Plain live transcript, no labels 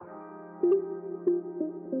Hey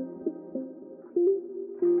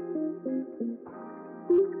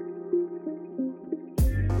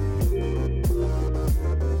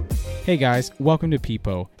guys, welcome to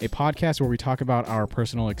Peepo, a podcast where we talk about our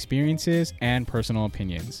personal experiences and personal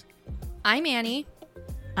opinions. I'm Annie.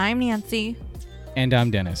 I'm Nancy. And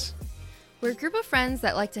I'm Dennis. We're a group of friends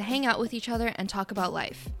that like to hang out with each other and talk about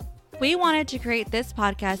life. We wanted to create this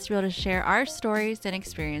podcast to be able to share our stories and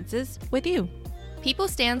experiences with you. Peepo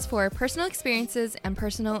stands for personal experiences and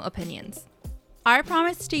personal opinions. Our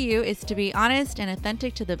promise to you is to be honest and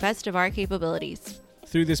authentic to the best of our capabilities.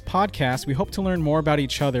 Through this podcast, we hope to learn more about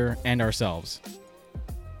each other and ourselves.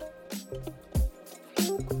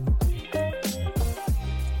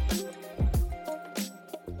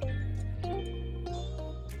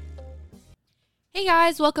 Hey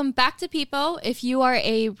guys, welcome back to Peepo. If you are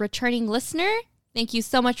a returning listener, thank you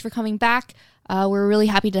so much for coming back. We're really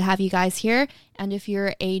happy to have you guys here. And if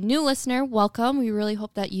you're a new listener, welcome. We really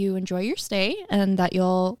hope that you enjoy your stay and that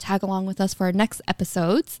you'll tag along with us for our next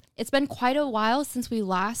episodes. It's been quite a while since we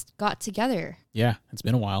last got together. Yeah, it's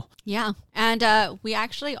been a while. Yeah. And we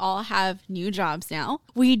actually all have new jobs now.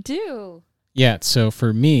 We do. Yeah, so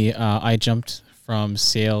for me, I jumped from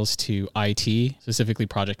sales to IT, specifically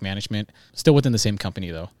project management. Still within the same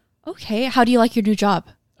company though. Okay, how do you like your new job?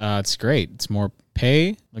 It's great. It's more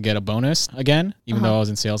pay. I get a bonus again, even though I was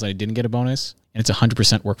in sales, I didn't get a bonus. And it's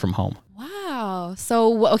 100% work from home. Wow.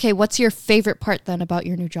 So, okay, what's your favorite part then about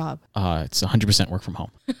your new job? It's 100% work from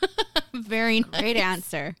home. Very nice. Great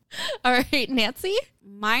answer. All right, Nancy?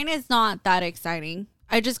 Mine is not that exciting.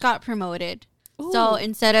 I just got promoted. Ooh, so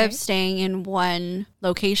instead of staying in one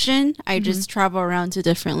location, I just travel around to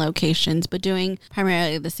different locations, but doing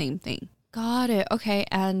primarily the same thing. Got it. Okay.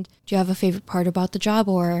 And do you have a favorite part about the job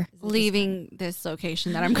or Leaving this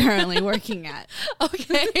location that I'm currently working at.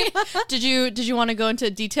 Okay. Did you want to go into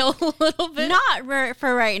detail a little bit? Not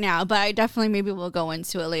for right now, but I definitely maybe will go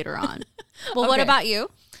into it later on. Well, what Okay. about you?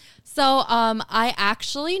 So, I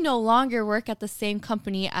actually no longer work at the same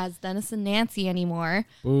company as Dennis and Nancy anymore.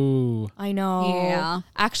 Ooh. I know. Yeah.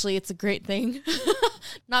 Actually, it's a great thing.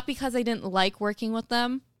 Not because I didn't like working with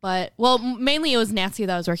them, but, well, mainly it was Nancy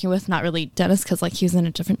that I was working with, not really Dennis, because, like, he was in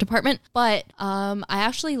a different department. But I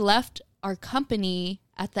actually left our company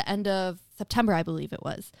at the end of September, I believe it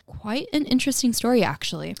was. Quite an interesting story,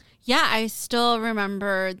 actually. Yeah, I still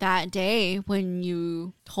remember that day when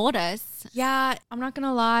you told us. Yeah, I'm not going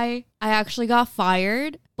to lie. I actually got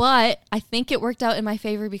fired, but I think it worked out in my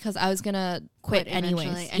favor because I was going to quit anyways.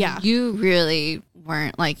 eventually. And yeah. you really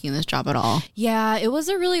weren't liking this job at all. Yeah, it was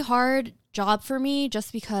a really hard job for me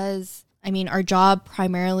just because, I mean, our job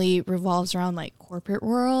primarily revolves around like corporate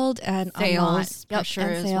world and Sales, I'm not, for sure,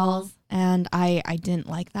 and as sales. well. And I didn't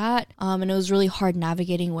like that. And it was really hard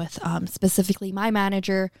navigating with specifically my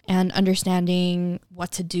manager and understanding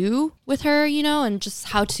what to do with her, you know, and just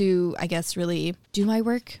how to, I guess, really do my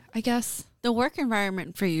work, I guess. The work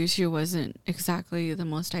environment for you two wasn't exactly the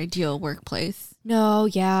most ideal workplace. No,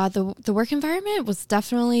 yeah, the work environment was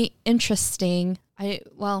definitely interesting. I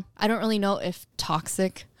don't really know if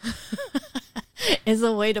toxic is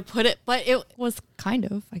a way to put it, but it was kind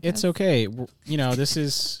of, I guess. It's okay. You know, this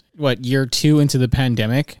is, year 2 into the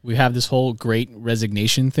pandemic. We have this whole great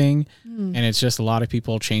resignation thing, and it's just a lot of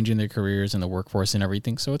people changing their careers in the workforce and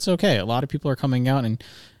everything. So it's okay. A lot of people are coming out and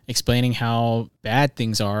explaining how bad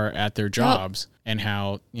things are at their jobs and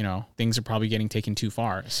how, you know, things are probably getting taken too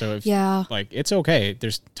far. So if it's okay.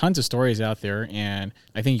 There's tons of stories out there, and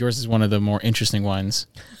I think yours is one of the more interesting ones,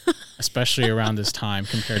 especially around this time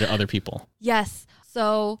compared to other people. Yes.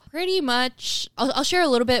 So pretty much, I'll share a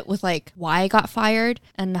little bit with like why I got fired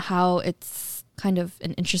and how it's kind of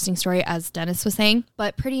an interesting story, as Dennis was saying.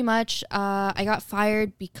 But pretty much, I got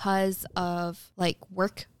fired because of like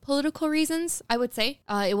work political reasons, I would say.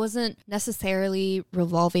 It wasn't necessarily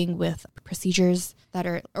revolving with procedures that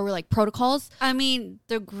are, or like protocols. I mean,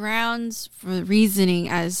 the grounds for the reasoning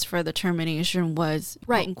as for the termination was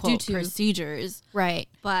Right, quote unquote due to- procedures. Right.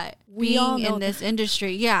 But We all being know in this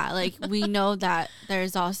industry, like we know that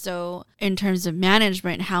there's also, in terms of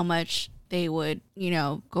management, how much they would, you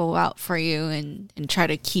know, go out for you and try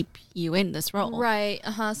to keep you in this role. Right.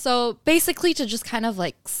 So basically, to just kind of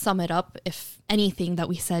like sum it up, if anything that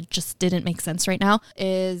we said just didn't make sense right now,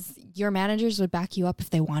 is your managers would back you up if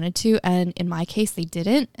they wanted to. And in my case, they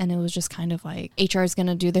didn't. And it was just kind of like HR is going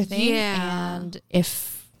to do their thing. Yeah. And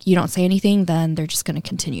if you don't say anything, then they're just going to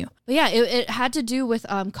continue. But yeah, it had to do with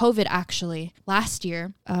COVID actually. Last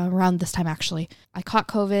year, around this time actually, I caught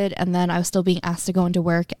COVID and then I was still being asked to go into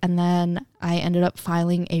work. And then I ended up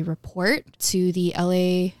filing a report to the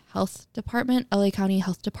LA Health Department, LA County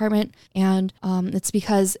Health Department. And it's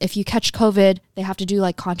because if you catch COVID, they have to do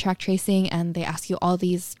like contact tracing, and they ask you all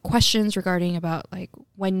these questions regarding about like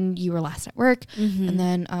when you were last at work, and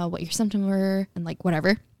then what your symptoms were, and like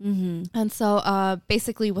whatever. And so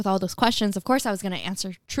basically with all those questions, of course I was going to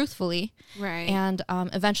answer truthfully. Right. And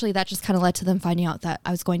eventually that just kind of led to them finding out that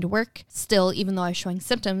I was going to work still, even though I was showing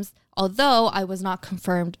symptoms, although I was not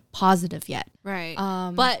confirmed positive yet. Right.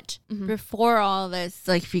 But before all this,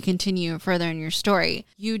 like if you continue further in your story,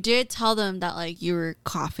 you did tell them that like you were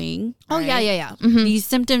coughing. Oh, right? yeah. These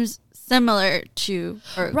symptoms similar to,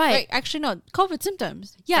 or Right. wait, actually no, COVID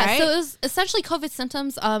symptoms. Yeah, right? so it was essentially COVID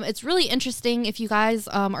symptoms. It's really interesting if you guys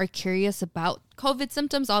are curious about COVID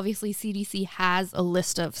symptoms. Obviously, CDC has a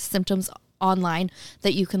list of symptoms online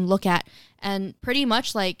that you can look at, and pretty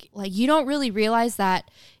much like you don't really realize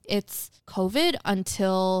that it's COVID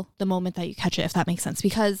until the moment that you catch it, if that makes sense.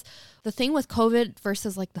 Because the thing with COVID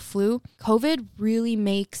versus like the flu, COVID really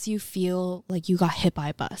makes you feel like you got hit by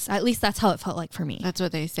a bus. At least that's how it felt like for me. That's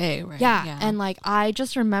what they say, right? Yeah. And like, I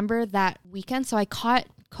just remember that weekend. So I caught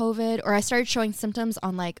COVID, or I started showing symptoms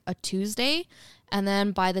on like a Tuesday. And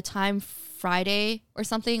then by the time Friday or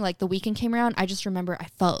something, like the weekend came around, I just remember I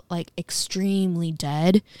felt like extremely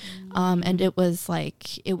dead. And it was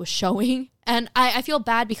showing. And I feel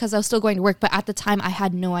bad because I was still going to work, but at the time I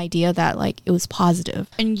had no idea that like it was positive.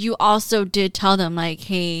 And you also did tell them like,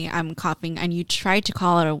 hey, I'm coughing, and you tried to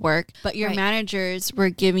call it a work, but your Right. managers were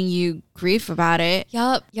giving you grief about it.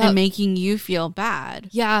 Yep. And making you feel bad.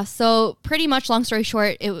 Yeah, so pretty much, long story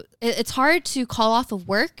short, it's hard to call off of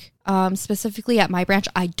work, specifically at my branch.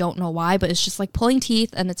 I don't know why, but it's just like pulling teeth,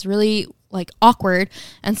 and it's really like awkward.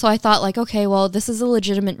 And so I thought like, okay, well, this is a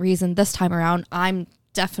legitimate reason this time around. I'm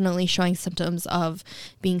definitely showing symptoms of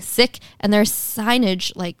being sick, and there's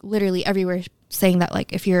signage like literally everywhere saying that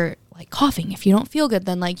like if you're like coughing, if you don't feel good,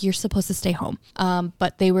 then like you're supposed to stay home.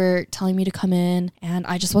 But they were telling me to come in, and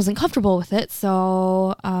I just wasn't comfortable with it.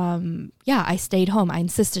 So yeah, I stayed home. I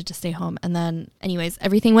insisted to stay home. And then anyways,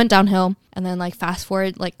 everything went downhill. And then like fast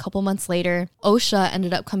forward like a couple months later, OSHA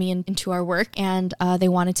ended up coming into our work, and they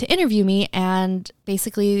wanted to interview me. And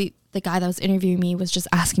basically the guy that was interviewing me was just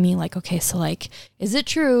asking me like, okay, so like, is it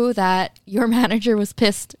true that your manager was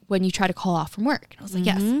pissed when you tried to call off from work? And I was like,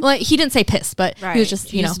 yes. Well, he didn't say pissed, but he was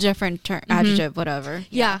just, you know, a different adjective, whatever.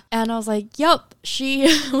 Yeah. And I was like, yep, she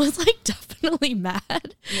was like definitely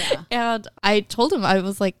mad. Yeah. And I told him, I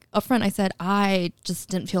was like upfront, I said, I just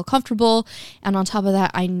didn't feel comfortable. And on top of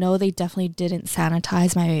that, I know they definitely didn't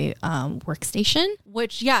sanitize my workstation.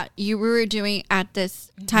 Which, yeah, we were doing at this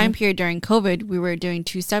time period during COVID, we were doing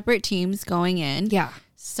 2 separate teams going in. Yeah.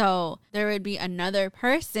 So there would be another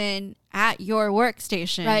person at your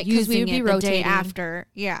workstation, Right, 'cause we using would be it the day rotating. after.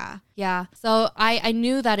 Yeah. Yeah. So I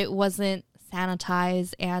knew that it wasn't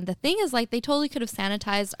sanitized. And the thing is, like, they totally could have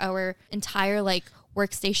sanitized our entire like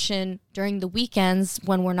workstation during the weekends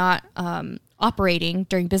when we're not operating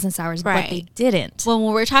during business hours, Right. but they didn't. Well,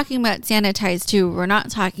 when we're talking about sanitize too, we're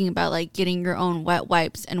not talking about like getting your own wet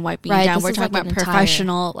wipes and wiping Right, down. this We're is talking like about an entire-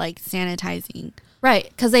 professional like sanitizing. Right.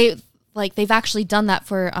 Because they've actually done that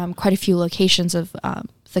for quite a few locations of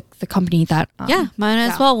the company that Yeah, mine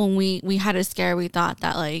as yeah. well. When we had a scare, we thought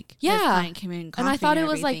that like Yeah. this client came in and I coughing thought it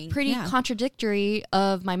was like everything. pretty Yeah. contradictory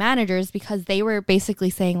of my managers, because they were basically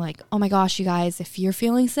saying like, oh my gosh, you guys, if you're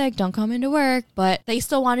feeling sick, don't come into work. But they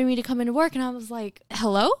still wanted me to come into work. And I was like,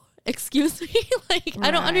 hello? Excuse me? Like,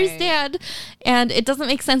 I don't Right. understand. And it doesn't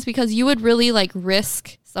make sense, because you would really like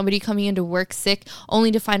risk somebody coming into work sick only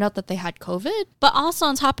to find out that they had COVID. But also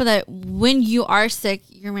on top of that, when you are sick,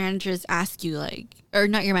 your managers ask you like, or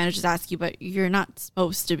not your managers ask you, but you're not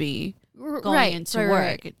supposed to be going into work.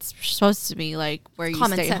 Right. It's supposed to be like where you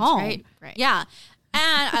Common stay sense, home. right? Right. Yeah.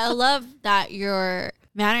 And I love that your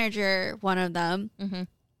manager, one of them,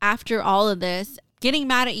 after all of this, getting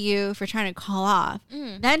mad at you for trying to call off,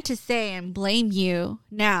 then to say and blame you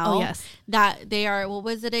now Oh, yes. that they are, what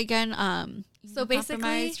was it again? So basically-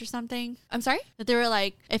 compromised or something. I'm sorry? That they were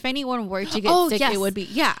like, if anyone were to get Oh, sick, yes. it would be,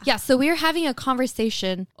 yeah. Yeah, so we were having a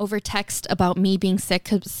conversation over text about me being sick,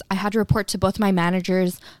 because I had to report to both my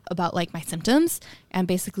managers about like my symptoms and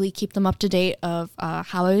basically keep them up to date of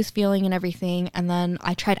how I was feeling and everything. And then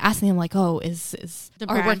I tried asking them like, oh, is The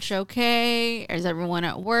our work branch okay? Is everyone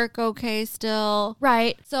at work okay still?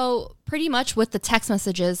 right? So pretty much with the text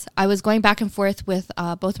messages, I was going back and forth with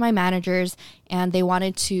both my managers, and they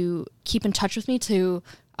wanted to keep in touch with me to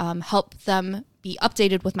help them be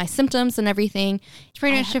updated with my symptoms and everything.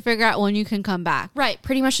 Pretty much to figure out when you can come back. Right,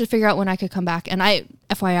 pretty much to figure out when I could come back. And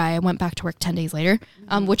FYI, I went back to work 10 days later,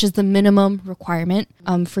 which is the minimum requirement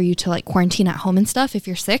for you to like quarantine at home and stuff if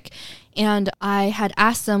you're sick. And I had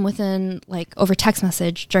asked them within like over text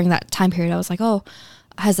message during that time period. I was like, oh,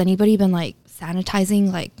 has anybody been like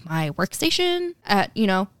sanitizing like my workstation at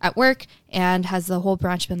work, and has the whole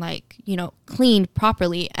branch been like cleaned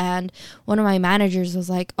properly? And one of my managers was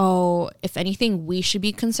like, oh, if anything, we should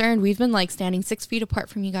be concerned. We've been like standing 6 feet apart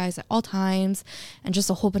from you guys at all times, and just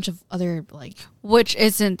a whole bunch of other like, which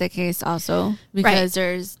isn't the case also, because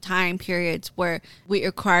there's time periods where we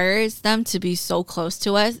requires them to be so close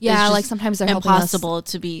to us. Yeah, like sometimes they're impossible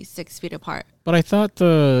to be 6 feet apart. But I thought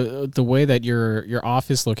the way that your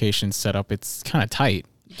office location's set up, it's kind of tight.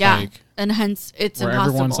 Yeah, like, and hence it's where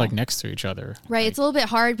impossible. Everyone's like next to each other. Right. Like, it's a little bit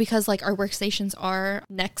hard because like our workstations are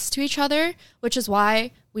next to each other, which is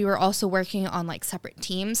why we were also working on like separate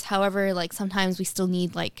teams. However, like sometimes we still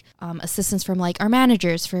need like assistance from like our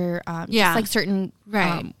managers for just like certain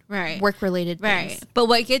work related things. But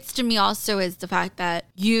what gets to me also is the fact that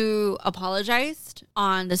you apologized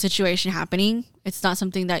on the situation happening. It's not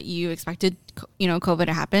something that you expected, COVID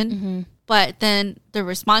to happen. Mm-hmm. But then the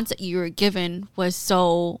response that you were given was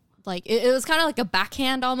so like it was kind of like a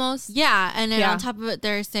backhand almost. Yeah, and then on top of it,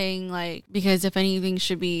 they're saying like, because if anything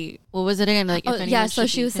should be, what was it again? Like, if anything so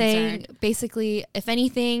she was concerned. saying basically, if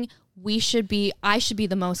anything, I should be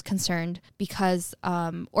the most concerned because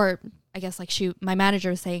or I guess like my manager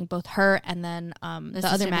was saying both her and then the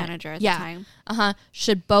other manager at the time.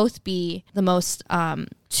 Should both be the most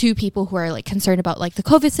two people who are like concerned about like the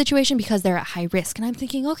COVID situation because they're at high risk. And I'm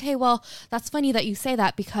thinking, okay, well, that's funny that you say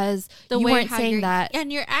that because you weren't saying that.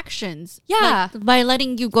 And your actions. Yeah. Like, by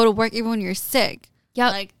letting you go to work even when you're sick. Yeah.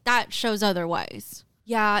 Like that shows otherwise.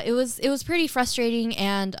 Yeah, it was pretty frustrating,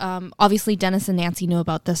 and obviously Dennis and Nancy knew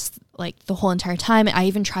about this like the whole entire time. I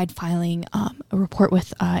even tried filing a report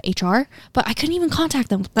with HR, but I couldn't even contact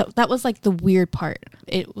them. That was like the weird part.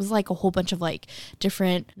 It was like a whole bunch of like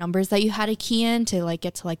different numbers that you had to key in to like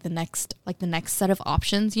get to like the next set of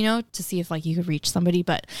options, to see if like you could reach somebody.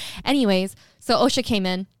 But anyways, so OSHA came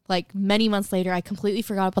in. Like many months later, I completely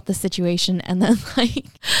forgot about the situation, and then like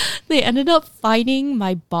they ended up fining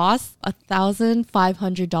my boss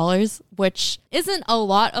 $1,500, which isn't a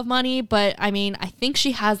lot of money, but I mean, I think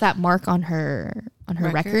she has that mark on her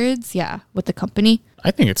records, with the company.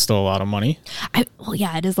 I think it's still a lot of money.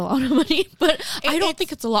 Yeah, it is a lot of money, but I don't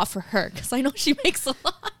think it's a lot for her because I know she makes a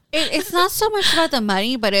lot. It's not so much about the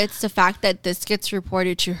money, but it's the fact that this gets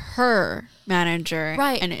reported to her manager,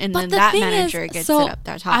 right? And then that manager gets it up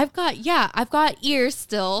that top. I've got ears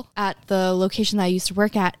still at the location that I used to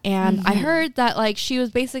work at, and I heard that like she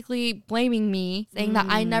was basically blaming me, saying that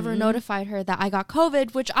I never notified her that I got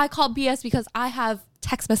COVID, which I call BS because I have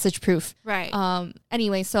text message proof. Right.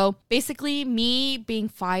 Anyway, so basically me being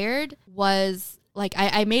fired was like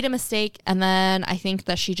I made a mistake, and then I think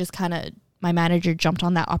that she just kind of, my manager jumped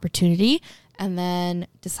on that opportunity and then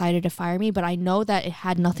decided to fire me. But I know that it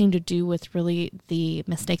had nothing to do with really the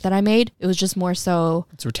mistake that I made. It was just more so...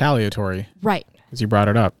 It's retaliatory. Right. Because you brought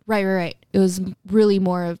it up. Right. It was really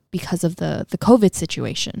more of because of the COVID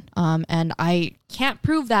situation. And I can't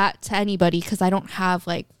prove that to anybody because I don't have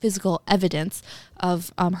like physical evidence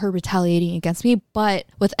of her retaliating against me. But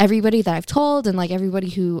with everybody that I've told and like everybody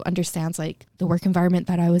who understands like the work environment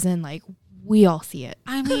that I was in, like we all see it.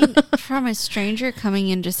 I mean, from a stranger coming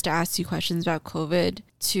in just to ask you questions about COVID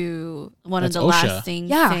to one of the OSHA. last things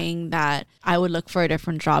saying that I would look for a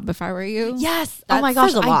different job if I were you. Yes. That oh my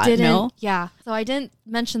gosh. says a lot, I didn't. no? Yeah. So I didn't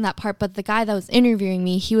mention that part, but the guy that was interviewing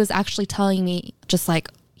me, he was actually telling me just like,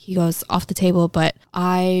 he goes off the table, but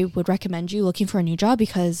I would recommend you looking for a new job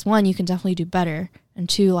because one, you can definitely do better. And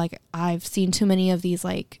two, like I've seen too many of these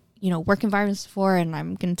like, work environments before, and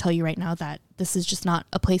I'm going to tell you right now that this is just not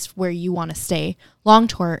a place where you want to stay long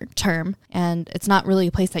term, and it's not really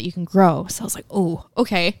a place that you can grow. So I was like, oh,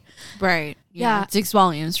 okay. Right. Yeah. It speaks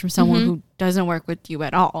volumes from someone who doesn't work with you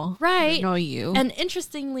at all. Right. Doesn't know you. And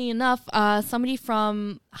interestingly enough, somebody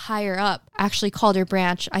from higher up actually called her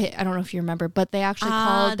branch. I don't know if you remember, but they actually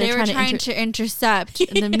called. They were trying to intercept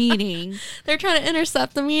the meeting. They're trying to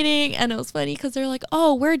intercept the meeting. And it was funny because they're like,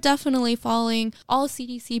 oh, we're definitely following all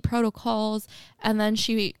CDC protocols. And then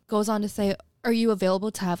she goes on to say, are you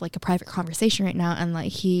available to have like a private conversation right now? And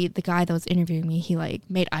like the guy that was interviewing me, he like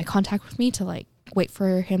made eye contact with me to like wait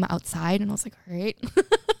for him outside. And I was like, all right.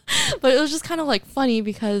 But it was just kind of like funny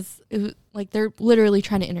because it was like they're literally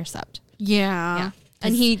trying to intercept. Yeah.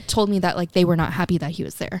 And he told me that like they were not happy that he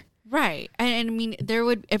was there. Right. And I mean,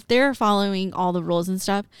 if they're following all the rules and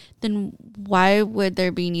stuff, then why would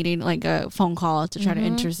there be needing like a phone call to try to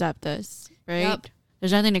intercept this? Right. Yep.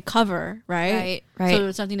 There's nothing to cover, right? Right. So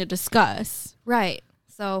there's something to discuss. Right.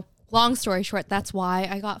 So long story short, that's why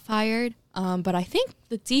I got fired. But I think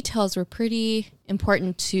the details were pretty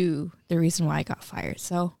important to the reason why I got fired.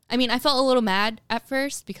 So, I mean, I felt a little mad at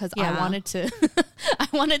first because I wanted to, I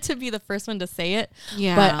wanted to be the first one to say it.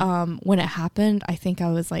 Yeah. But when it happened, I think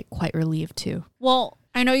I was like quite relieved too. Well,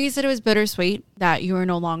 I know you said it was bittersweet that you were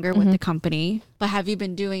no longer with the company, but have you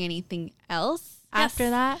been doing anything else after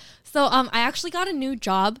that? So I actually got a new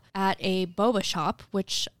job at a boba shop,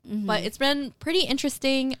 which, but it's been pretty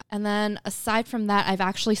interesting. And then aside from that, I've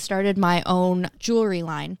actually started my own jewelry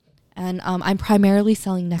line. And I'm primarily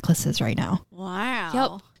selling necklaces right now. Wow.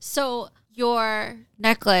 Yep. So your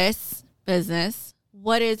necklace business,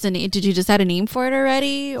 what is the name? Did you just add a name for it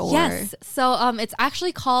already? Or? Yes. So it's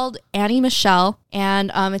actually called Annie Michelle, and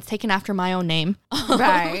it's taken after my own name.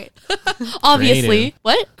 Right. Obviously. Creative.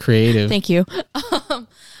 What? Creative. Thank you.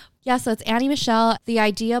 Yeah, so it's Annie Michelle. The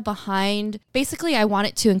idea behind, basically, I want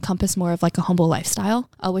it to encompass more of like a humble lifestyle,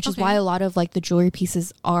 which is why a lot of like the jewelry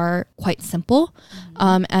pieces are quite simple.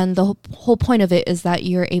 And the whole point of it is that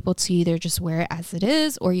you're able to either just wear it as it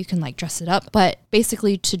is, or you can like dress it up, but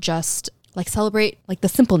basically to just like celebrate like the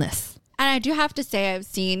simpleness. And I do have to say, I've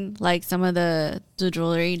seen like some of the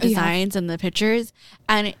jewelry designs and the pictures,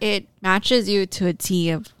 and it matches you to a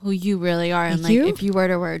T of who you really are. And like, if you were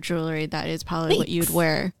to wear jewelry, that is probably what you'd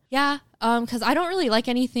wear. Yeah, because I don't really like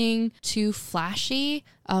anything too flashy.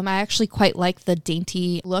 I actually quite like the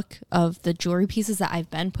dainty look of the jewelry pieces that I've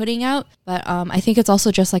been putting out. But I think it's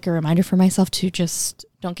also just like a reminder for myself to just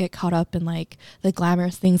don't get caught up in like the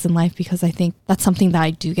glamorous things in life, because I think that's something that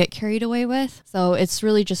I do get carried away with. So it's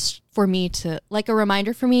really just for me to like a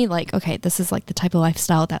reminder for me, like, okay, this is like the type of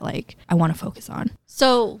lifestyle that like I want to focus on.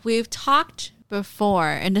 So we've talked before,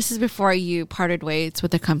 and this is before you parted ways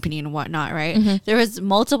with the company and whatnot, right? There was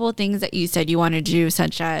multiple things that you said you wanted to do,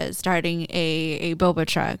 such as starting a boba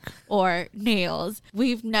truck or nails.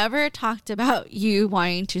 We've never talked about you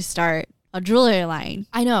wanting to start a jewelry line.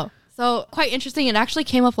 I know. So quite interesting. It actually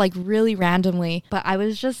came up like really randomly, but I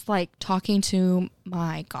was just like talking to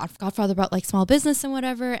my godfather about like small business and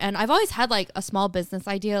whatever. And I've always had like a small business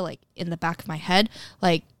idea like in the back of my head,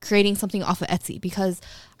 like creating something off of Etsy, because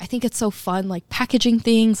I think it's so fun, like packaging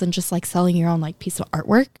things and just like selling your own like piece of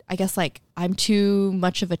artwork. I guess like I'm too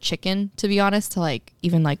much of a chicken, to be honest, to like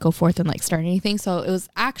even like go forth and like start anything. So it was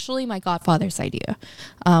actually my godfather's idea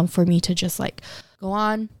for me to just like go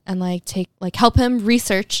on and like help him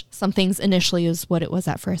research some things initially, is what it was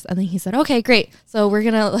at first. And then he said, okay, great. So we're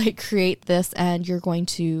going to like create this and you're going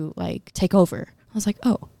to like take over. I was like,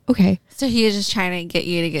 oh, okay. So he was just trying to get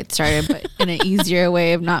you to get started, but in an easier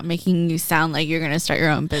way of not making you sound like you're going to start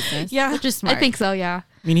your own business. Yeah. Which is smart. I think so. Yeah.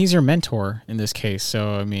 I mean, he's your mentor in this case.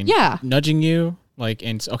 So, I mean, nudging you like,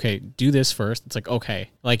 and okay, do this first. It's like,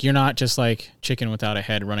 okay, like you're not just like chicken without a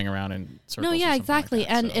head running around in circles. No, yeah, or exactly. like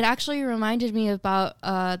that, and it actually reminded me about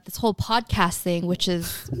this whole podcast thing, which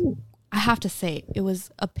is, I have to say, it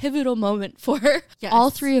was a pivotal moment for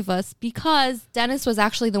all three of us, because Dennis was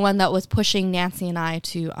actually the one that was pushing Nancy and I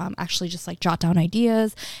to actually just like jot down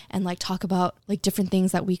ideas and like talk about like different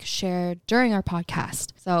things that we could share during our podcast.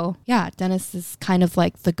 So yeah, Dennis is kind of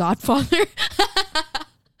like the godfather.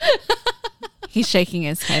 He's shaking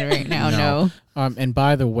his head right now. No. And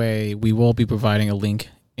by the way, we will be providing a link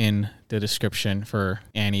in the description for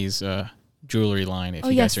Annie's jewelry line if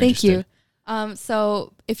you guys are interested. Thank you.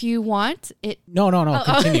 So if you want it. No,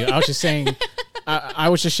 continue. I was just saying, I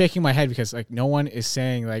was just shaking my head because like no one is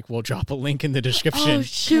saying like, we'll drop a link in the description. Oh,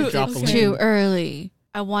 shoot. Drop It a was link. too early.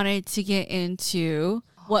 I wanted to get into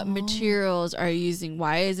what materials are you using.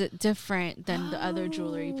 Why is it different than the other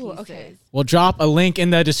jewelry pieces? Okay. We'll drop a link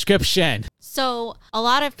in the description. So a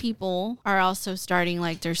lot of people are also starting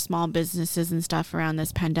like their small businesses and stuff around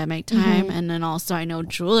this pandemic time. And then also I know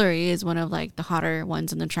jewelry is one of like the hotter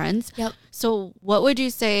ones in the trends. Yep. So what would you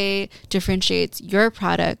say differentiates your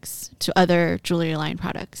products to other jewelry line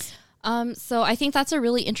products? So I think that's a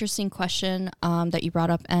really interesting question that you brought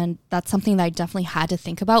up, and that's something that I definitely had to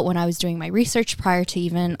think about when I was doing my research prior to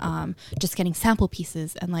even just getting sample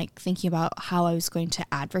pieces and like thinking about how I was going to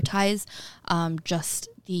advertise just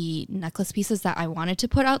the necklace pieces that I wanted to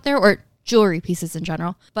put out there, or jewelry pieces in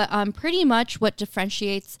general. But pretty much what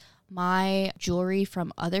differentiates my jewelry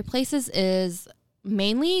from other places is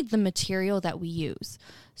mainly the material that we use.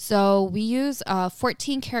 So we use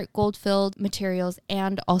 14 karat gold filled materials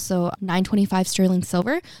and also 925 sterling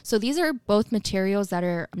silver. So these are both materials that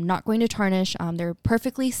are not going to tarnish. They're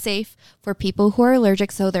perfectly safe for people who are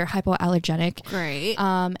allergic, so they're hypoallergenic. Great.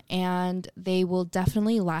 And they will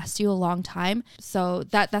definitely last you a long time. So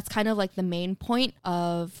that's kind of like the main point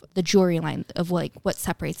of the jewelry line of like what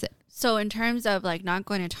separates it. So in terms of like not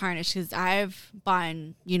going to tarnish, because I've bought,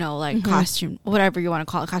 you know, like costume, whatever you want to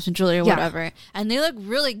call it, costume jewelry or whatever, and they look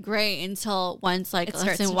really great until once like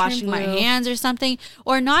let's say washing my hands or something,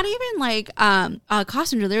 or not even like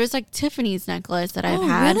costume jewelry. There was like Tiffany's necklace that I've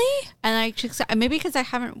had, really? and I maybe because I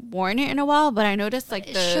haven't worn it in a while, but I noticed like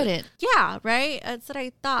it shouldn't. Yeah, right. That's what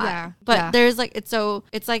I thought. Yeah, but there's like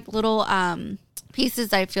it's like little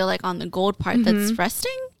pieces I feel like on the gold part that's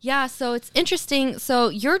resting. Yeah, so it's interesting. So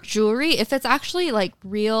your jewelry, if it's actually like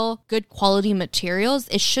real good quality materials,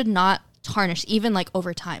 it should not tarnish even like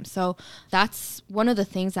over time. So that's one of the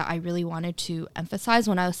things that I really wanted to emphasize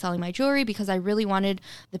when I was selling my jewelry, because I really wanted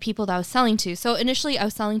the people that I was selling to. So initially I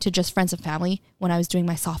was selling to just friends and family when I was doing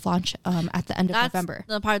my soft launch at the end of November.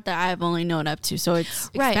 The part that I've only known up to, so it's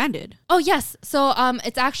expanded. Oh yes, so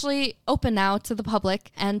it's actually open now to the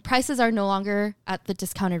public, and prices are no longer at the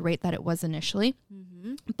discounted rate that it was initially.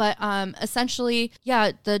 But essentially,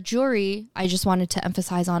 yeah, the jewelry I just wanted to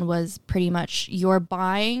emphasize on was pretty much you're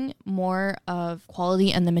buying more of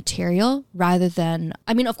quality and the material rather than,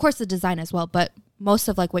 I mean, of course the design as well, but most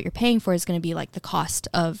of like what you're paying for is going to be like the cost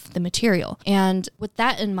of the material. And with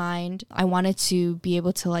that in mind, I wanted to be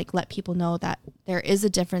able to like let people know that there is a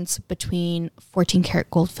difference between 14 karat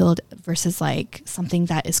gold filled versus like something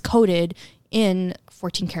that is coated in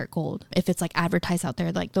 14 karat gold. If it's like advertised out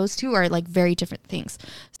there, like those two are like very different things.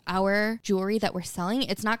 Our jewelry that we're selling,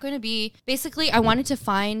 it's not going to be, basically I wanted to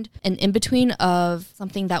find an in-between of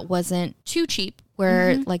something that wasn't too cheap,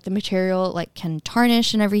 where like the material like can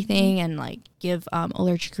tarnish and everything and like give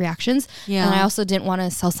allergic reactions. Yeah. And I also didn't want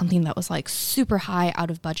to sell something that was like super high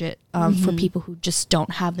out of budget for people who just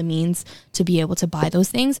don't have the means to be able to buy those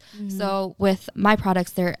things. So with my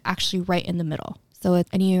products, they're actually right in the middle. So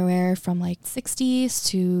it's anywhere from like 60s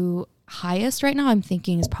to highest right now I'm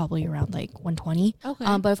thinking is probably around like 120.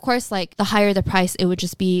 Okay. But of course, like the higher the price, it would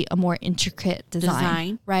just be a more intricate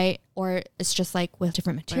design. Right? Or it's just like with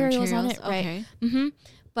different materials on it, right? Okay.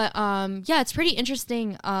 But yeah, it's pretty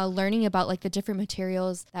interesting learning about like the different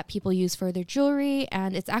materials that people use for their jewelry,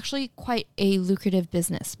 and it's actually quite a lucrative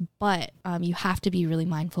business. But you have to be really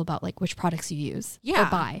mindful about like which products you use or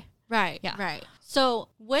buy. Right. Yeah. Right. So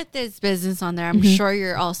with this business on there, I'm sure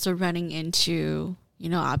you're also running into, you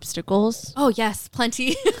know, obstacles. Oh, yes.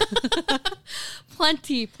 Plenty.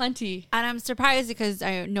 Plenty. And I'm surprised because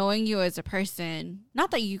knowing you as a person,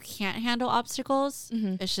 not that you can't handle obstacles,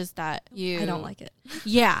 it's just that I don't like it.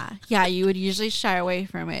 Yeah, you would usually shy away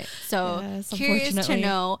from it. So curious to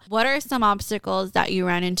know, what are some obstacles that you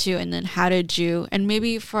ran into, and then how did you, and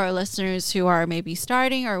maybe for our listeners who are maybe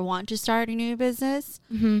starting or want to start a new business,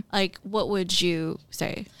 like what would you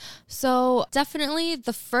say? So definitely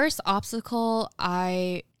the first obstacle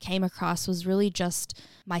I came across was really just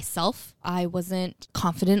myself. I wasn't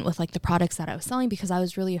confident with like the products that I was selling because I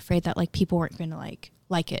was really afraid that like people weren't going to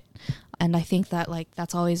like it. And I think that like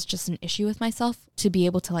that's always just an issue with myself, to be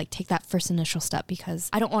able to like take that first initial step, because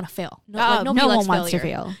I don't want to fail. No one wants to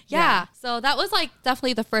fail. Yeah. So that was like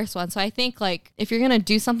definitely the first one. So I think like if you're going to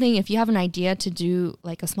do something, if you have an idea to do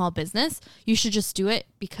like a small business, you should just do it,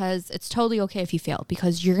 because it's totally okay if you fail,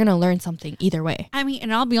 because you're going to learn something either way. I mean,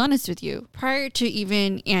 and I'll be honest with you, prior to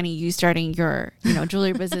even Annie, you starting your, you know,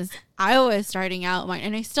 jewelry business, I was starting out mine,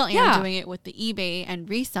 and I still am doing it with the eBay and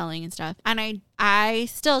reselling and stuff. And I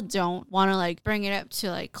still don't want to like bring it up to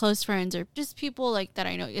like close friends or just people like that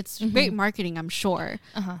I know. It's great marketing, I'm sure.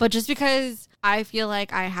 But just because I feel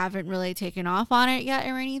like I haven't really taken off on it yet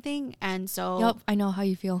or anything. And so Yep, I know how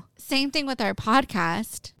you feel. Same thing with our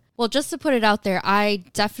podcast. Well, just to put it out there, I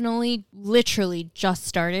definitely literally just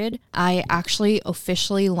started. I actually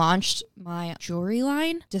officially launched my jewelry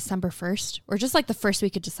line December 1st, or just like the first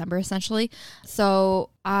week of December, essentially.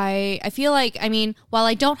 So I feel like, I mean, while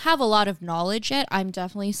I don't have a lot of knowledge yet, I'm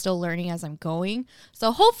definitely still learning as I'm going.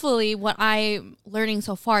 So hopefully what I'm learning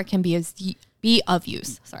so far can be of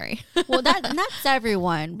use. Sorry. Well, that's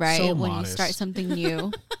everyone, right? So when modest. You start something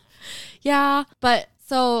new. Yeah, but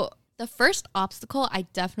so the first obstacle I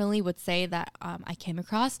definitely would say that I came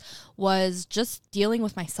across was just dealing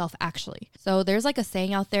with myself, actually. So there's like a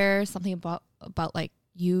saying out there, something about like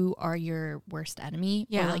you are your worst enemy,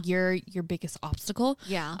 or like you're your biggest obstacle.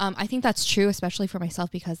 Yeah. I think that's true, especially for myself,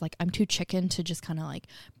 because like I'm too chicken to just kind of like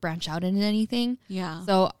branch out into anything. Yeah.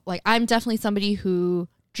 So like I'm definitely somebody who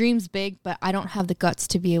dreams big, but I don't have the guts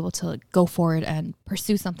to be able to go forward and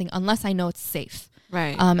pursue something unless I know it's safe.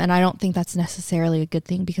 Right. And I don't think that's necessarily a good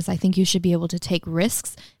thing, because I think you should be able to take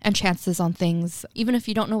risks and chances on things, even if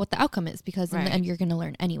you don't know what the outcome is, because in the end, you're going to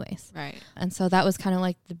learn anyways. Right. And so that was kind of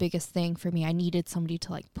like the biggest thing for me. I needed somebody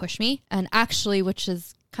to like push me. And actually, which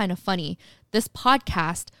is kind of funny, this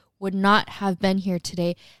podcast would not have been here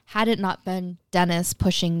today had it not been Dennis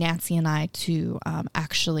pushing Nancy and I to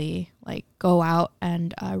actually like go out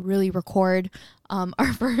and really record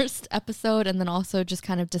our first episode, and then also just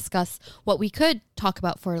kind of discuss what we could talk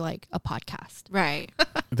about for like a podcast. Right.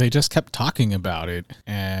 They just kept talking about it,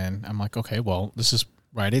 and I'm like, okay, well, let's just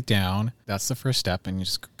write it down. That's the first step, and you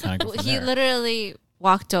just kind of go from He there. literally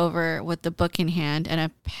walked over with the book in hand and a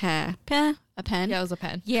pen. Yeah, it was a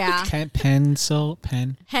pen. Yeah. Pencil,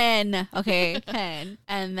 pen. Pen. Okay, pen.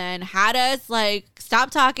 And then had us like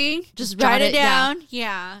stop talking, just Jot write it it down. down.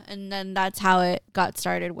 Yeah. And then that's how it got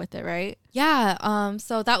started with it, right? Yeah.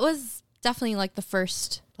 So that was definitely like the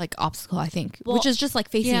first like obstacle, I think, Well, which is just like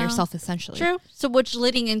facing yeah. yourself essentially. True. So which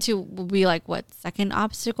leading into will be like what second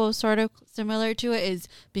obstacle sort of similar to it is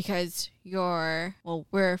because we're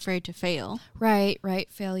afraid to fail. Right.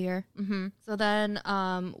 Failure. So then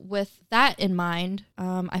with that in mind,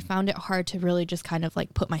 I found it hard to really just kind of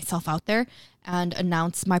like put myself out there and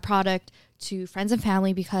announce my product to friends and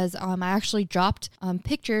family because I actually dropped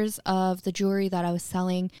pictures of the jewelry that I was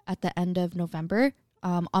selling at the end of November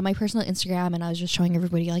on my personal Instagram, and I was just showing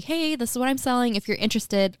everybody like, hey, this is what I'm selling. If you're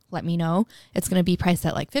interested, let me know. It's going to be priced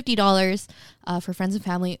at like $50 for friends and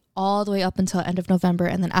family all the way up until end of November.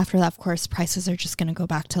 And then after that, of course, prices are just going to go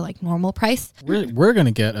back to like normal price. We're going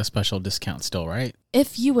to get a special discount still, right?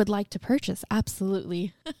 If you would like to purchase,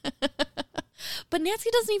 absolutely. But Nancy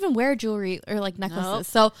doesn't even wear jewelry or like necklaces. Nope.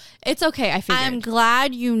 So it's okay, I figured. I'm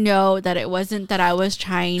glad you know that it wasn't that I was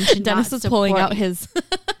trying to Dennis not is pulling support out his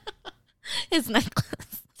his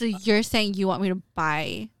necklace. So you're saying you want me to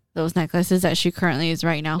buy those necklaces that she currently is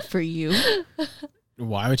right now for you?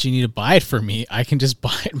 Why would you need to buy it for me? I can just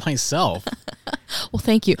buy it myself. Well,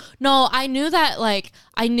 thank you. No, I knew that, like,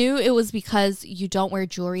 I knew it was because you don't wear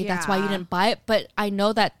jewelry. That's why you Yeah. didn't buy it. But I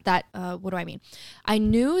know that, what do I mean? I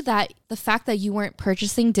knew that the fact that you weren't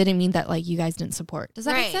purchasing didn't mean that, like, you guys didn't support. Does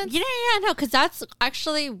that make sense? Yeah, no, because that's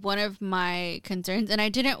actually one of my concerns. And I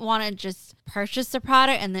didn't want to just purchase the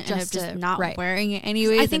product and then end up Just just to- not right. wearing it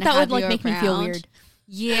anyways. I think and that would, have like, you make me feel around. weird.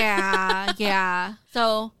 Yeah, yeah.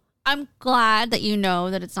 So I'm glad that you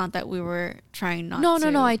know that it's not that we were trying not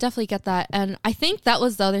to. No, I definitely get that. And I think that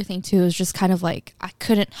was the other thing too, is just kind of like, I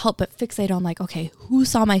couldn't help but fixate on like, okay, who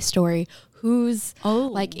saw my story? Who's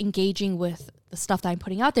like engaging with the stuff that I'm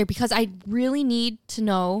putting out there? Because I really need to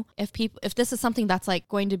know if this is something that's like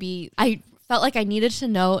going to be, I felt like I needed to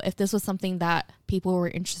know if this was something that people were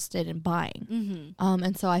interested in buying.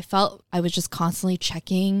 And so I felt I was just constantly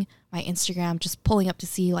checking my Instagram, just pulling up to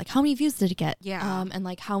see like how many views did it get? Yeah. And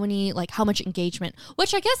like how much engagement,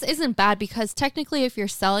 which I guess isn't bad because technically if you're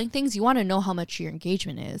selling things, you want to know how much your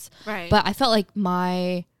engagement is. Right. But I felt like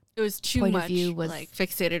it was too point of much view was like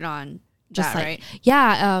fixated on just that, like, right?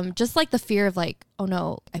 yeah, just like the fear of like, oh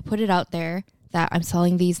no, I put it out there that I'm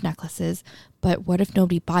selling these necklaces, but what if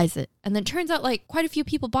nobody buys it? And then it turns out like quite a few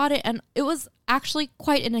people bought it, and it was actually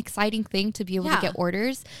quite an exciting thing to be able to get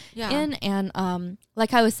orders in. And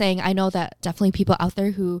like I was saying, I know that definitely people out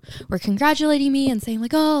there who were congratulating me and saying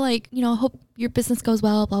like, oh, like, you know, hope your business goes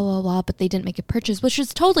well, blah, blah, blah, but they didn't make a purchase, which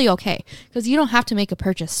is totally okay because you don't have to make a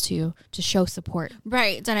purchase to show support.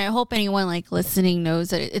 Right. And I hope anyone like listening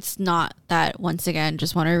knows that it's not that, once again,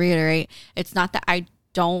 just want to reiterate, it's not that I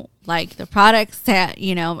don't like the products that,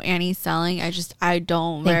 you know, Annie's selling. I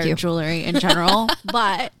don't Thank wear you. jewelry in general.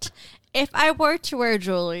 But if I were to wear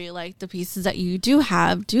jewelry, like the pieces that you do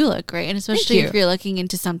have do look great. And especially you. if you're looking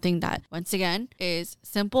into something that, once again, is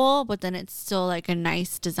simple, but then it's still like a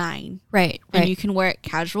nice design. Right. And you can wear it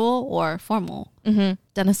casual or formal.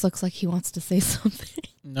 Dennis looks like he wants to say something.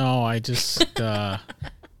 No, I just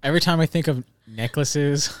every time I think of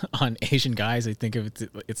necklaces on Asian guys, I think of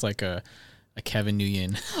it's like a Kevin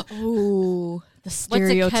Nguyen. Ooh, the What's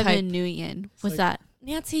stereotype. a Kevin Nguyen? What's that?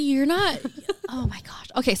 Nancy, you're not. Oh my gosh.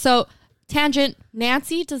 Okay, so tangent.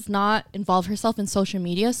 Nancy does not involve herself in social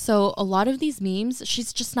media, so a lot of these memes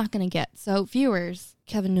she's just not going to get. So viewers,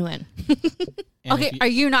 Kevin Nguyen. And Okay, if you- are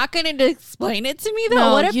you not going to explain it to me though?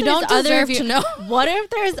 No, what if you there's don't other deserve to know. What if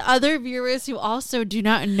there's other viewers who also do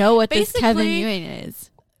not know what this Kevin Basically- Nguyen is?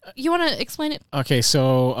 You want to explain it? Okay,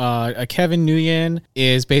 so a Kevin Nguyen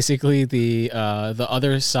is basically the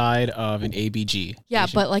other side of an ABG. Yeah,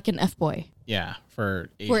 Asian- but like an F boy yeah, for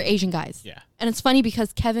for Asian guys. Yeah. And it's funny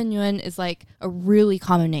because Kevin Nguyen is like a really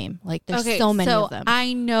common name. Like there's so many of them.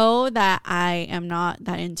 I know that I am not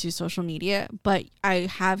that into social media, but I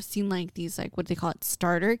have seen like these, like, what do they call it,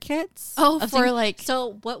 starter kits. Oh, of for things. like,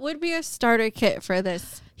 So what would be a starter kit for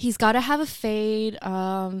this? he's got to have a fade.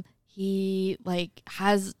 He like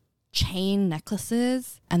has chain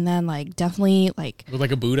necklaces, and then like definitely like with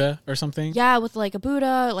like a Buddha or something. Yeah, with like a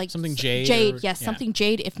Buddha, like something jade. Something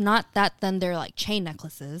jade. If not that, then they're like chain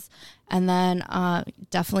necklaces. And then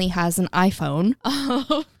definitely has an iPhone.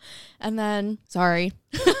 And then, sorry.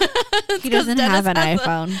 He doesn't have an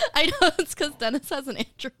iPhone. I know, it's because Dennis has an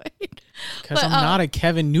Android. Because I'm not a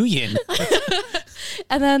Kevin Nguyen.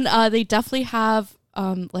 And then they definitely have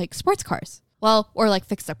like sports cars. Well, or like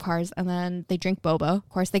fixed up cars. And then they drink boba. Of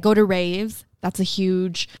course, they go to raves. That's a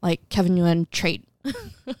huge like Kevin Nguyen trait. And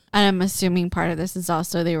I'm assuming part of this is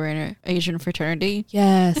also they were in an Asian fraternity.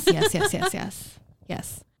 Yes.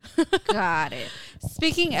 Yes. Got it.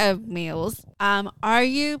 Speaking of meals, are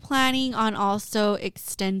you planning on also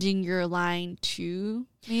extending your line to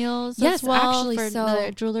meals Yes, as well actually, for so-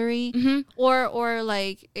 the jewelry? Mm-hmm. Or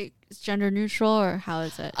like it's gender neutral, or how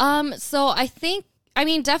is it? So I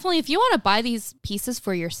mean, definitely if you want to buy these pieces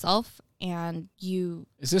for yourself and you...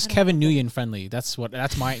 Is this Kevin Nguyen friendly? That's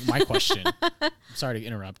my question. I'm sorry to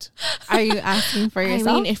interrupt. Are you asking for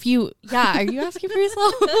yourself? I mean, are you asking for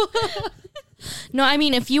yourself? No, I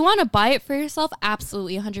mean, if you want to buy it for yourself,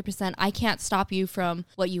 absolutely 100%. I can't stop you from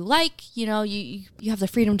what you like. You know, you have the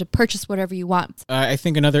freedom to purchase whatever you want. I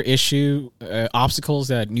think another issue, obstacles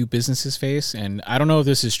that new businesses face, and I don't know if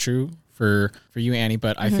this is true for you, Annie,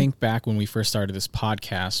 but I think back when we first started this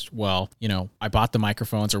podcast, well, you know, I bought the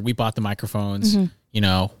microphones, or we bought the microphones. You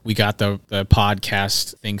know, we got the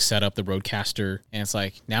podcast thing set up, the Rodecaster, and it's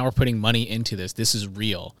like, now we're putting money into this. This is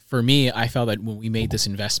real. For me, I felt that when we made this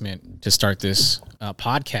investment to start this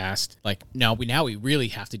podcast, like now we really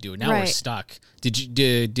have to do it. Now we're Right. stuck.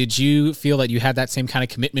 Did you feel that you had that same kind of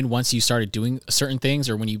commitment once you started doing certain things,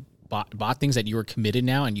 or when you bought things that you were committed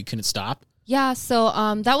now and you couldn't stop? Yeah, so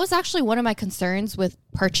that was actually one of my concerns with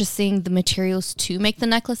purchasing the materials to make the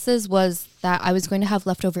necklaces, was that I was going to have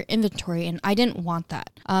leftover inventory, and I didn't want that.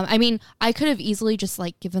 I mean, I could have easily just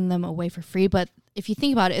like given them away for free, but if you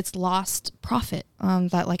think about it, it's lost profit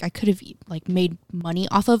that like I could have like made money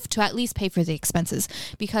off of to at least pay for the expenses.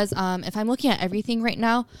 Because if I'm looking at everything right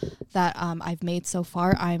now that I've made so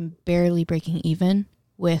far, I'm barely breaking even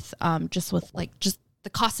with just the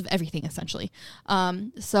cost of everything, essentially.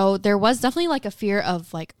 So there was definitely like a fear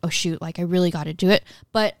of like, oh shoot, like I really got to do it.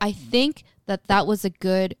 But I think that was a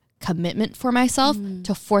good commitment for myself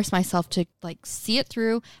to force myself to like see it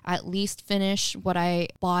through, at least finish what I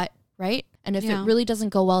bought, right? And if it really doesn't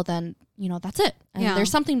go well, then, you know, that's it. And there's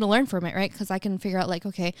something to learn from it, right? Because I can figure out like,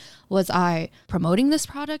 okay, was I promoting this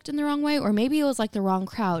product in the wrong way? Or maybe it was like the wrong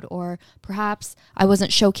crowd, or perhaps I wasn't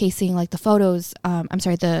showcasing like the photos,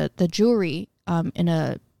 the jewelry in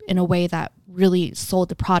a way that really sold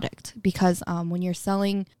the product. Because when you're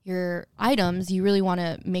selling your items, you really want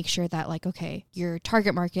to make sure that like, okay, your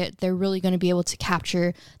target market, they're really going to be able to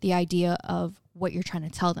capture the idea of what you're trying to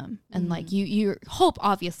tell them. And like your hope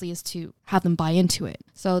obviously is to have them buy into it.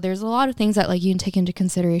 So there's a lot of things that like you can take into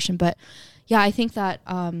consideration. But yeah, I think that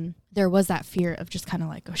there was that fear of just kind of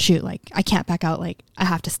like, oh shoot, like I can't back out, like I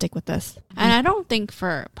have to stick with this. And I don't think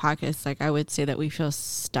for podcasts, like I would say that we feel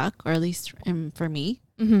stuck, or at least for me.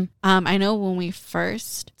 I know when we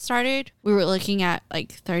first started, we were looking at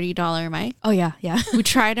like $30 mic. Oh yeah. We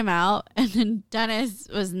tried them out, and then Dennis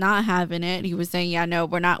was not having it. He was saying, "Yeah, no,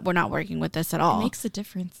 we're not working with this at all." It makes a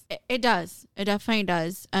difference. It does. It definitely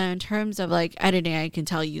does. In terms of like editing, I can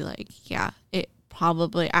tell you, like, yeah, it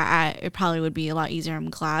probably it probably would be a lot easier.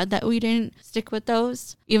 I'm glad that we didn't stick with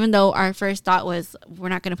those, even though our first thought was we're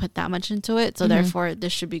not going to put that much into it, so therefore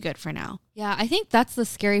this should be good for now. Yeah, I think that's the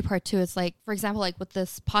scary part too. It's like, for example, like with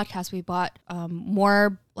this podcast, we bought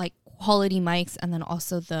more like quality mics, and then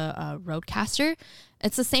also the Rodecaster.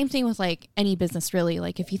 It's the same thing with like any business, really.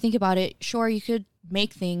 Like if you think about it, sure, you could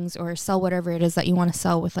make things or sell whatever it is that you want to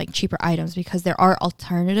sell with like cheaper items, because there are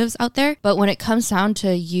alternatives out there. But when it comes down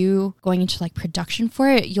to you going into like production for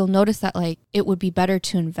it, you'll notice that like it would be better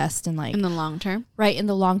to invest in like In the long term. right, in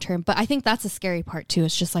the long term. But I think that's a scary part too.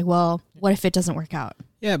 It's just like, well, what if it doesn't work out?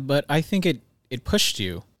 Yeah, but I think it pushed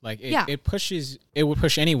you. Like it would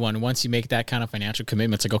push anyone once you make that kind of financial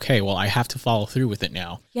commitment. It's like, okay, well, I have to follow through with it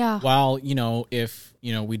now. Yeah. While, you know, if,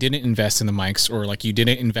 you know, we didn't invest in the mics, or like you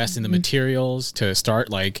didn't invest in the materials to start,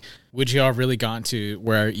 like, would you have really gotten to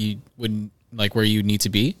where you wouldn't, like where you need to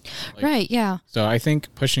be? Like, Right. Yeah. So I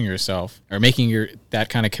think pushing yourself, or making that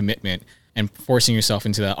kind of commitment and forcing yourself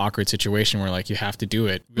into that awkward situation where like you have to do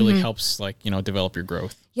it really helps, like, you know, develop your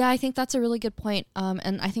growth. Yeah, I think that's a really good point.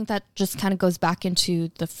 And I think that just kind of goes back into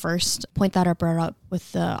the first point that I brought up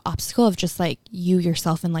with the obstacle of just like you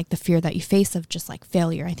yourself and like the fear that you face of just like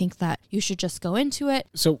failure. I think that you should just go into it.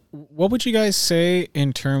 So what would you guys say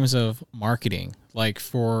in terms of marketing? Like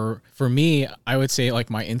for me, I would say like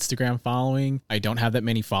my Instagram following, I don't have that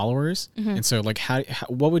many followers. And so like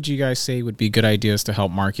what would you guys say would be good ideas to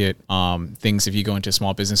help market things if you go into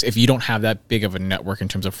small business, if you don't have that big of a network in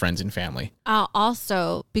terms of friends and family?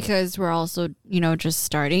 Also, because we're also, just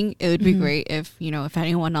starting, it would be great if, if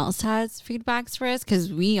anyone else has feedbacks for us,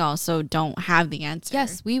 because we also don't have the answer.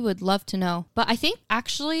 Yes, we would love to know. But I think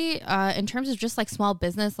actually, in terms of just like small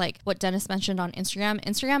business, like what Dennis mentioned on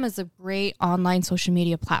Instagram is a great online social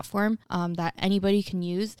media platform that anybody can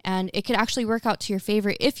use. And it could actually work out to your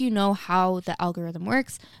favor if you know how the algorithm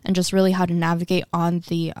works and just really how to navigate on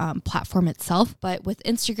the platform itself. But with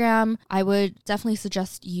Instagram, I would definitely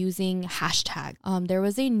suggest using hashtag. There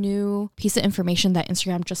was a new piece of information that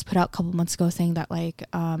Instagram just put out a couple months ago saying that like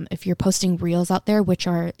if you're posting reels out there, which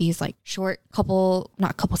are these like short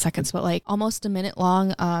not couple seconds, but like almost a minute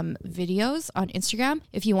long videos on Instagram,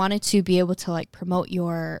 if you wanted to be able to like promote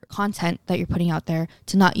your content that you're putting out there,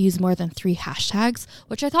 to not use more than 3 hashtags,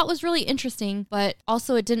 which I thought was really interesting, but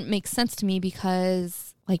also it didn't make sense to me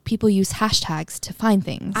because like people use hashtags to find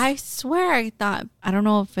things. I swear I don't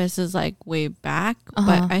know if this is like way back,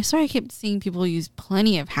 but I swear I kept seeing people use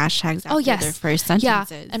plenty of hashtags after their first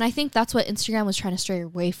sentences. Yeah, and I think that's what Instagram was trying to stray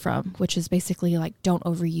away from, which is basically like don't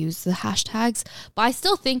overuse the hashtags. But I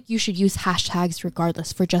still think you should use hashtags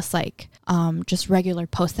regardless for just like just regular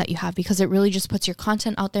posts that you have, because it really just puts your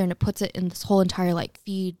content out there and it puts it in this whole entire like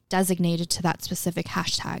feed designated to that specific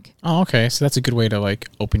hashtag. Oh, okay. So that's a good way to like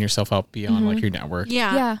open yourself up beyond like your network.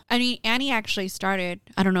 Yeah. I mean, Annie actually started,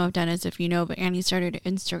 I don't know if Dennis, if you know, but Annie started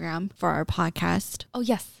Instagram for our podcast. Oh,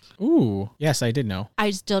 yes. Ooh, yes, I did know.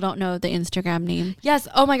 I still don't know the Instagram name. Yes.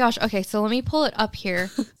 Oh my gosh. Okay, so let me pull it up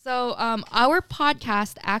here. So our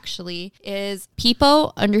podcast actually is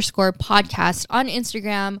Peepo_podcast on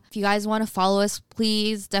Instagram. If you guys want to follow us,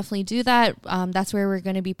 please definitely do that. That's where we're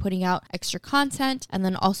going to be putting out extra content and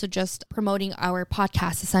then also just promoting our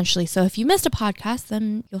podcast essentially. So if you missed a podcast,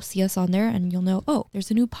 then you'll see us on there and you'll know, oh,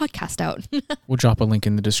 there's a new podcast out. We'll drop a link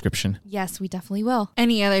in the description. Yes, we definitely will.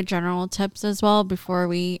 Any other general tips as well before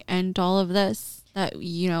we end all of this that,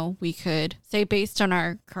 we could say based on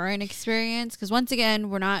our current experience? Because once again,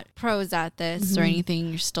 we're not pros at this or anything.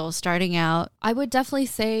 You're still starting out. I would definitely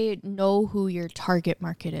say know who your target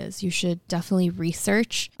market is. You should definitely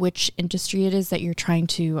research which industry it is that you're trying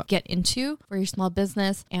to get into for your small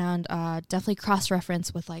business, and definitely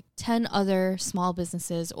cross-reference with like 10 other small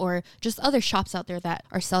businesses or just other shops out there that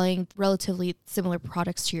are selling relatively similar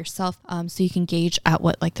products to yourself, so you can gauge at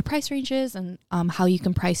what like the price range is and how you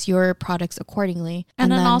can price your products accordingly.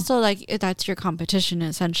 And then also like that's your competition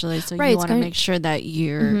essentially. So you want to make sure that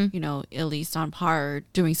you're, at least on par,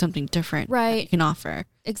 doing something different that you can offer.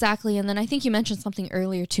 Exactly. And then I think you mentioned something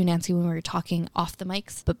earlier too, Nancy, when we were talking off the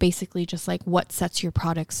mics, but basically just like what sets your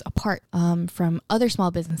products apart from other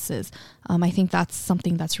small businesses. I think that's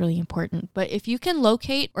something that's really important. But if you can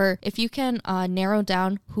locate or if you can narrow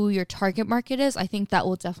down who your target market is, I think that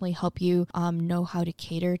will definitely help you know how to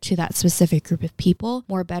cater to that specific group of people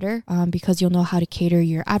more better, because you'll know how to cater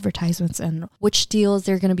your advertisements and which deals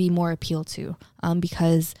they're going to be more appealed to.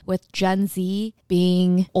 Because with Gen Z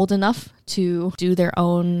being old enough to do their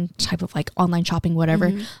own type of like online shopping,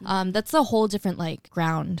 whatever, that's a whole different like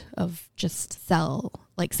ground of just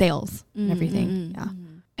sales and everything. Yeah.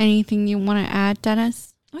 Anything you want to add,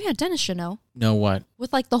 Dennis? Oh yeah, Dennis should know. Know what?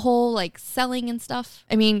 With like the whole like selling and stuff.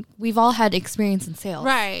 I mean, we've all had experience in sales.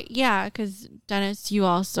 Right. Yeah. Because Dennis, you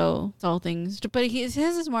also sell things, but his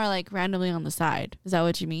is more like randomly on the side. Is that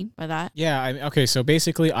what you mean by that? Yeah. Okay. So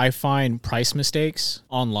basically I find price mistakes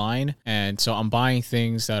online. And so I'm buying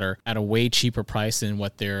things that are at a way cheaper price than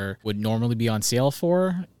what they would normally be on sale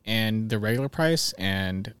for and the regular price,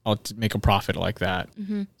 and I'll make a profit like that.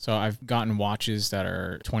 So I've gotten watches that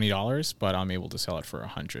are $20, but I'm able to sell it for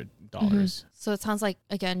 $100. So it sounds like,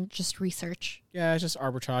 again, just research. Yeah, it's just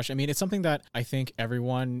arbitrage. I mean, it's something that I think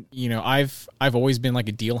everyone, I've always been like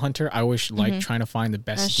a deal hunter. I always like trying to find the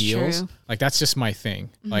best deals. True. Like that's just my thing.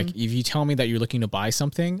 Like if you tell me that you're looking to buy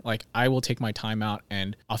something, like I will take my time out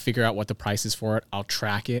and I'll figure out what the price is for it. I'll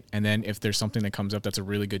track it. And then if there's something that comes up that's a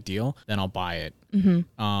really good deal, then I'll buy it.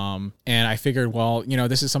 And I figured, well,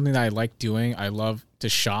 this is something that I like doing. I love to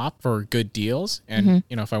shop for good deals. And,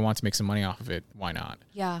 if I want to make some money off of it, why not?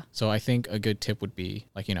 Yeah. So I think a good tip would be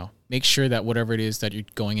like, make sure that whatever it is that you're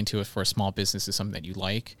going into for a small business is something that you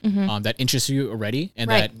like, that interests you already, and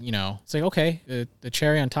Right. that, you know, it's like, okay, the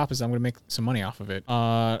cherry on top is I'm going to make some money off of it.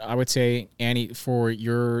 I would say, Annie, for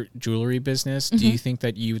your jewelry business, do you think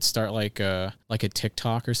that you would start like a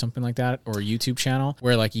TikTok or something like that, or a YouTube channel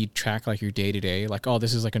where like you track like your day to day, like, oh,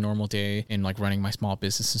 this is like a normal day in like running my small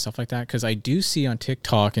business and stuff like that? Because I do see on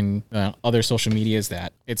TikTok and other social medias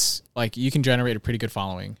that it's like you can generate a pretty good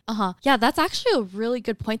following. Yeah, that's actually a really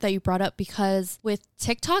good point that you brought up, because with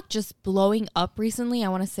TikTok just blowing up recently, I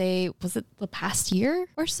want to say, was it the past year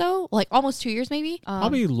or so? Like almost 2 years maybe?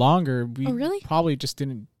 Probably longer. We really? probably just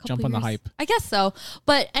didn't jump on the years. hype. I guess so.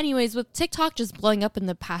 But anyways, with TikTok just blowing up in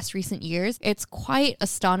the past recent years, it's quite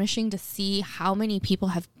astonishing to see how many people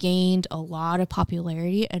have gained a lot of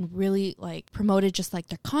popularity and really like promoted just like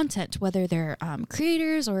their content, whether they're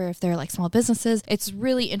creators or if they're like small businesses. It's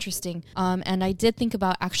really interesting. And I did think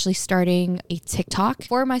about actually starting a TikTok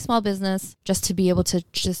for my small business, just to be able to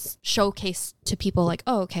just showcase to people like,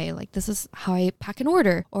 oh, okay, like this is how I pack an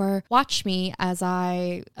order, or watch me as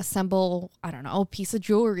I assemble, I don't know, a piece of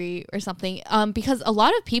jewelry or something. Because a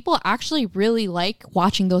lot of people actually really like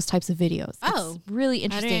watching those types of videos. Oh, it's really I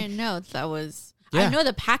interesting. didn't know that was. Yeah. I know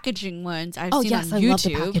the packaging ones I've Oh seen yes, on I YouTube. love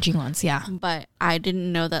the packaging ones. Yeah. But I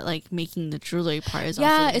didn't know that like making the jewelry part is also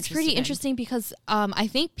Yeah, it's pretty in. interesting because I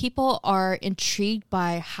think people are intrigued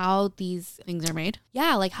by how these, Things are made.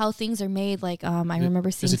 yeah, like how things are made. Like I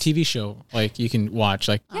remember seeing There's a TV show like you can watch.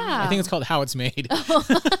 Like, Yeah. I think it's called How It's Made.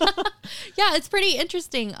 Yeah, it's pretty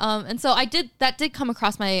interesting. And so that did come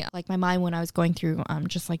across my mind when I was going through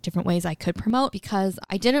just like different ways I could promote, because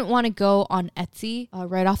I didn't want to go on Etsy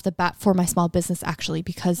right off the bat for my small business, actually,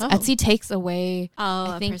 because Etsy takes away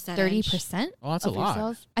I a think percentage. 30%. Oh, that's a of your lot.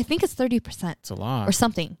 sales. I think it's 30%. It's a lot. Or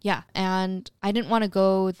something, yeah. And I didn't want to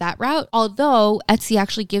go that route, although Etsy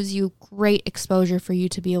actually gives you great exposure for you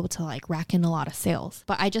to be able to like rack in a lot of sales.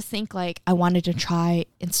 But I just think like I wanted to try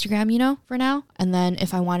Instagram, you know, for now. And then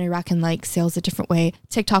if I wanted to rack in like sales a different way,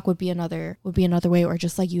 TikTok would be another way, or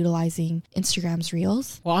just like utilizing Instagram's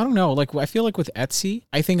reels. Well, I don't know. Like, I feel like with Etsy,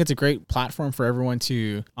 I think it's a great platform for everyone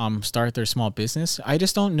to start their small business. I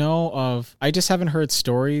just don't know I just haven't heard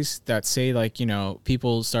stories that say like, you know,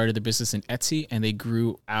 people started the business in Etsy and they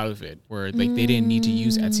grew out of it, where like they didn't need to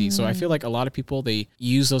use Etsy. So I feel like a lot of people, they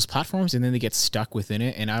use those platforms and then they get stuck within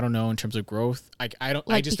it. And I don't know in terms of growth. I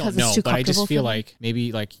just don't know. But I just feel like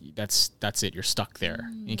maybe like that's it. You're stuck there.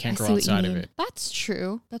 You can't grow outside of it. That's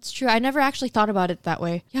true. I never actually thought about it that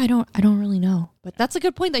way. Yeah, I don't really know. But that's a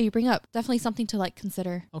good point that you bring up. Definitely something to like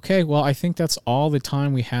consider. Okay, well, I think that's all the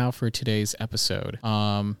time we have for today's episode.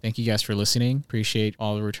 Thank you guys for listening. Appreciate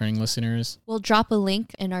all the returning listeners. We'll drop a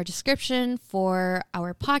link in our description for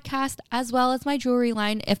our podcast, as well as my jewelry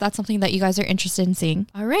line, if that's something that you guys are interested in seeing.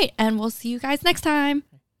 All right, and we'll see you guys next time.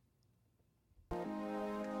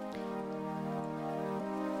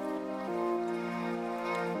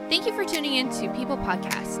 Thank you for tuning in to People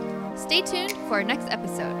Podcast. Stay tuned for our next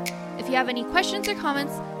episode. If you have any questions or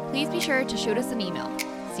comments, please be sure to shoot us an email.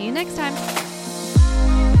 See you next time.